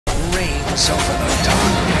reigns over the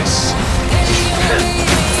darkness.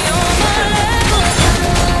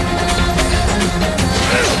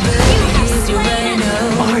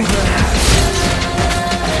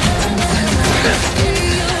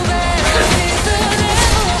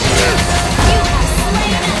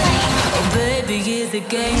 The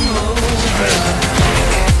game over.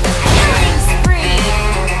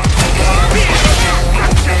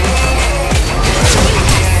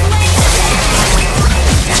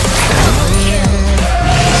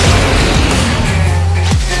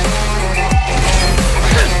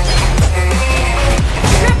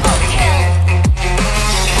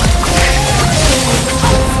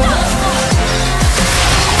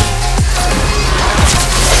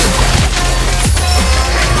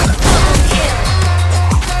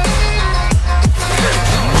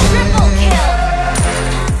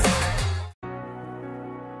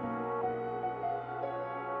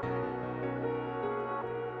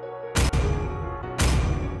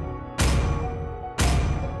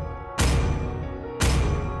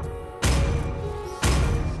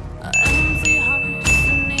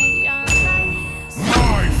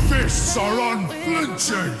 Are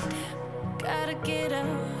unflinching. Gotta get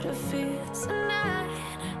out of here tonight.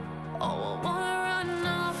 Oh, I wanna run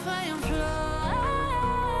off and fly.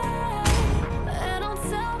 And I'll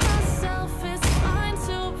tell myself it's fine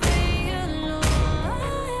to be alone,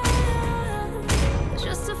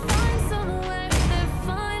 just to find somewhere that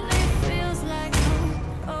finally feels like home.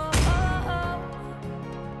 Oh, oh, oh.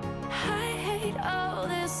 I hate all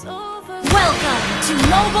this over. Welcome to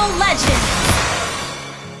Mobile Legends!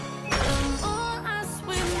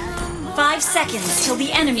 5 seconds till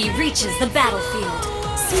the enemy reaches the battlefield.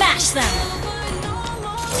 Smash them!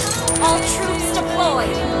 All troops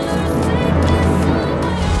deployed!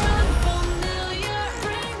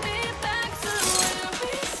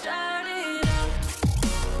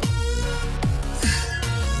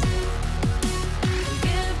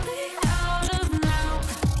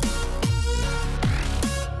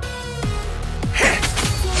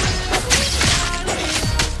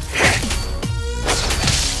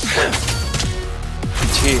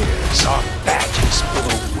 Tears are badges for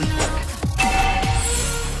the weak.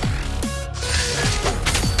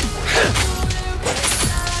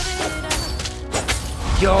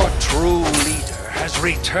 Your true leader has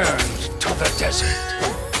returned to the desert.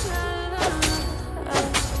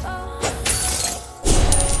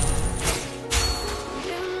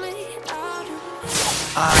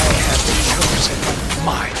 I have chosen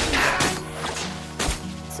my path.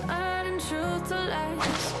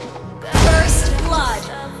 First blood!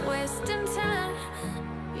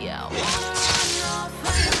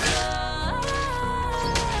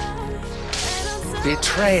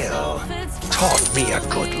 Betrayal taught me a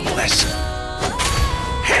good lesson. An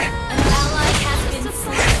ally has been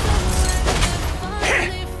slain.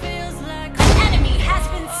 An enemy has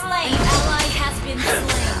been slain. An ally has been slain.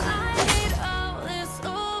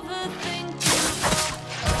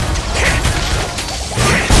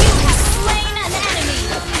 You have slain an enemy.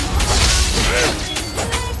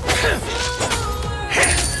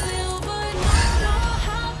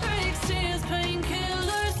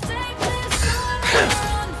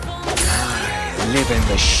 I live in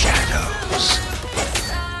the shadows.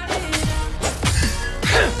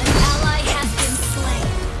 An ally has been slain.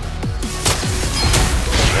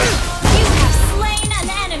 You have slain an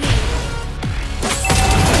enemy.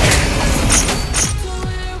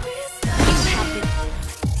 You have been.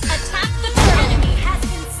 Attack the third enemy has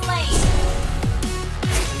been slain.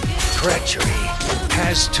 Treachery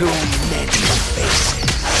has too many faces.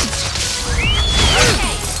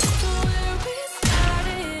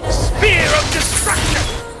 Spear of destruction!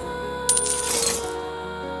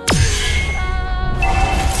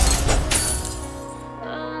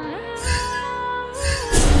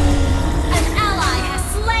 An ally has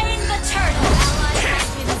slain the turtle. An ally has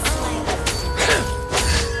been slain.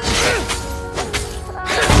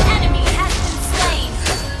 An enemy has been slain.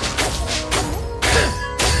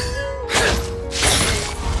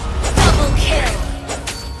 Double kill.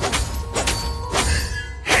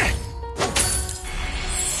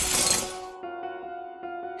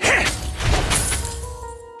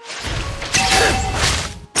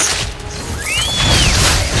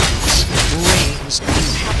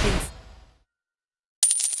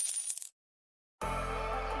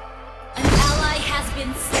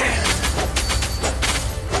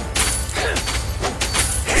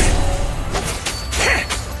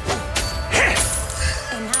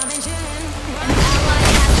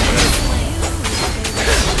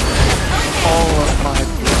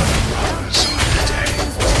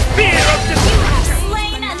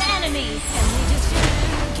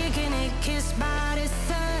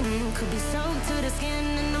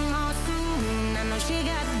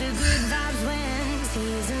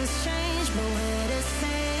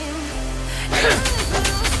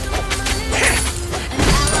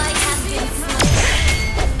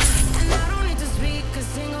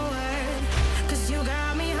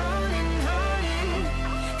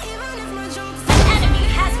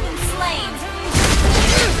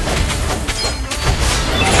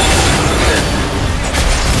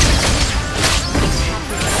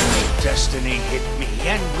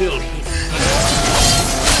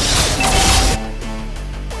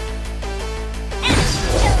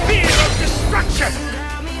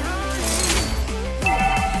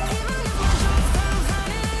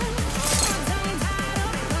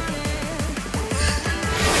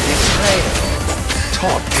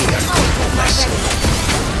 taught me a good lesson.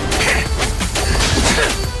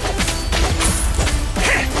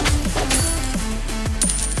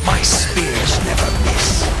 My spears never miss.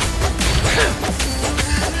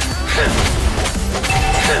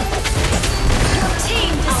 Your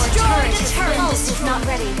team destroyed a turret. Pulse is not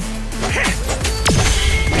ready.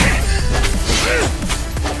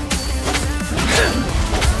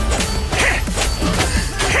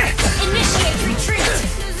 Initiate retreat.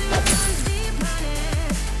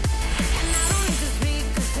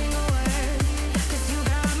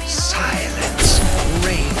 Silence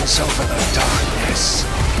reigns over the darkness.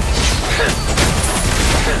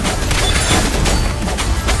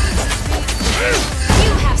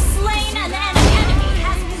 You have slain an enemy. Enemy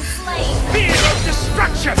has been slain. Fear of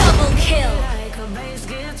destruction! Double kill.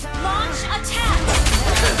 Launch attack.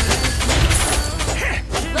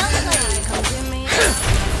 Well played.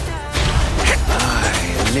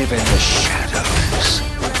 I live in the shadows.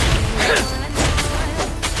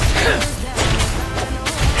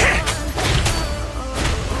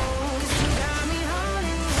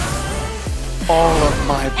 All of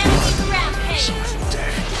my blood rampage. are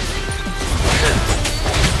dead.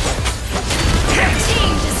 Your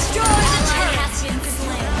team destroyed the turret. Has been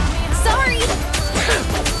slain. Sorry.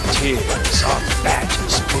 Tears are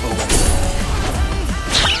badges for the war.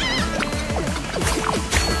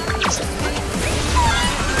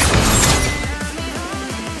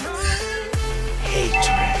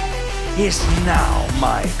 Hatred is now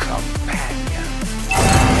my companion.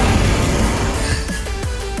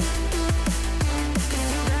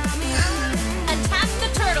 Attack the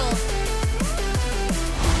turtle.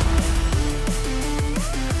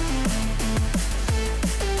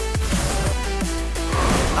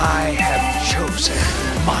 I have chosen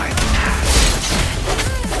my path.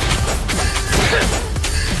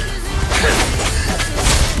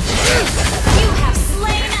 You have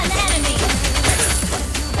slain an enemy.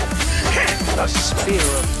 The spear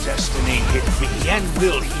of destiny hit me and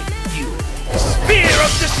will hit you. Spear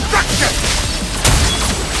of destruction!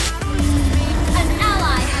 An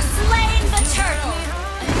ally has slain the turtle.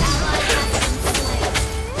 An ally has been slain.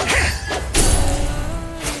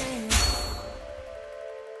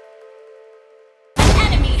 An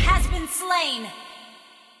enemy has been slain.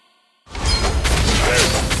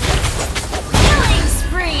 Killing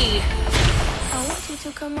spree. I want you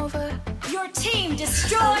to come over. Your team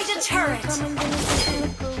destroyed a turret.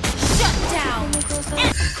 Shut down.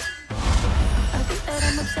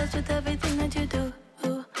 I'm obsessed with everything that you do.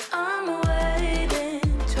 I'm waiting,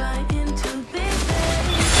 trying to be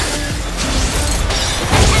patient.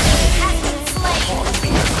 Has been slain. Taught me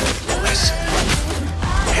a good lesson.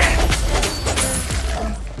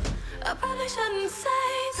 I probably shouldn't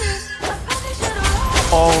say this. I probably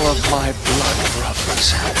should've All of my blood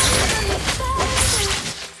brothers are dead.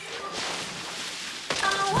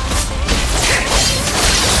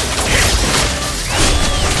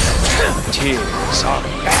 Tears are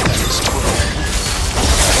badges for the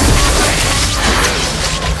war.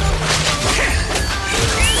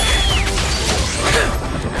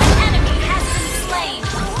 Enemy has been slain.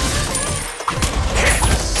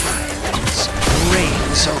 Silence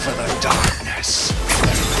reigns over the darkness.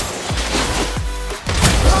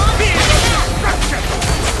 Fear of destruction!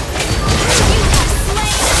 You have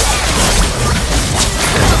slain an enemy.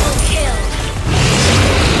 Double kill.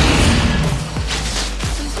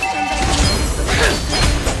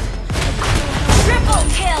 Triple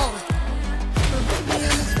kill.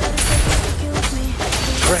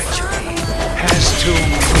 Treachery has two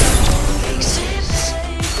faces.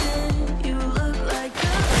 You look like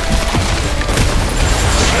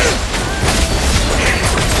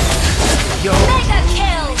Your Mega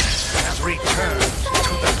kill. has returned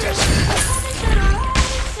to the desert.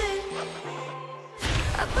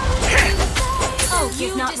 Oh,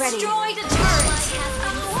 you're not ready. Destroyed a turret.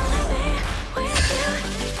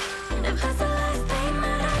 if that's the last thing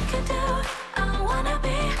that I could do, I wanna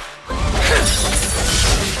be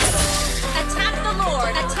Attack the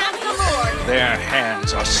Lord. Attack the Lord. Their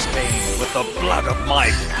hands are stained with the blood of my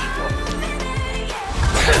people.